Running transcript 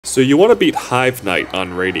So you want to beat Hive Knight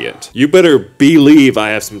on Radiant. You better believe I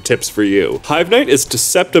have some tips for you. Hive Knight is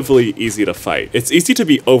deceptively easy to fight. It's easy to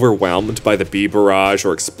be overwhelmed by the bee barrage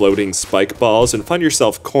or exploding spike balls and find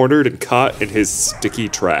yourself cornered and caught in his sticky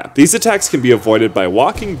trap. These attacks can be avoided by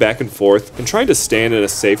walking back and forth and trying to stand in a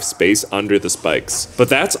safe space under the spikes. But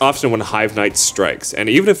that's often when Hive Knight strikes, and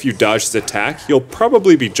even if you dodge his attack, you'll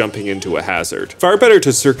probably be jumping into a hazard. Far better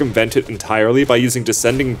to circumvent it entirely by using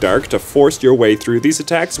Descending Dark to force your way through these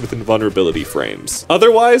attacks with invulnerability frames.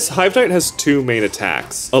 Otherwise, Hive Knight has two main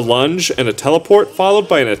attacks, a lunge and a teleport followed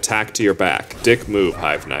by an attack to your back. Dick move,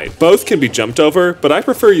 Hive Knight. Both can be jumped over, but I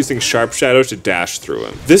prefer using Sharp Shadow to dash through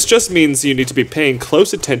him. This just means you need to be paying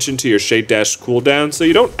close attention to your Shade Dash cooldown so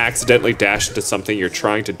you don't accidentally dash into something you're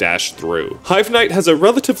trying to dash through. Hive Knight has a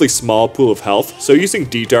relatively small pool of health, so using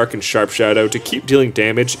D-Dark and Sharp Shadow to keep dealing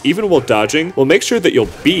damage even while dodging will make sure that you'll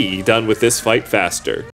be done with this fight faster.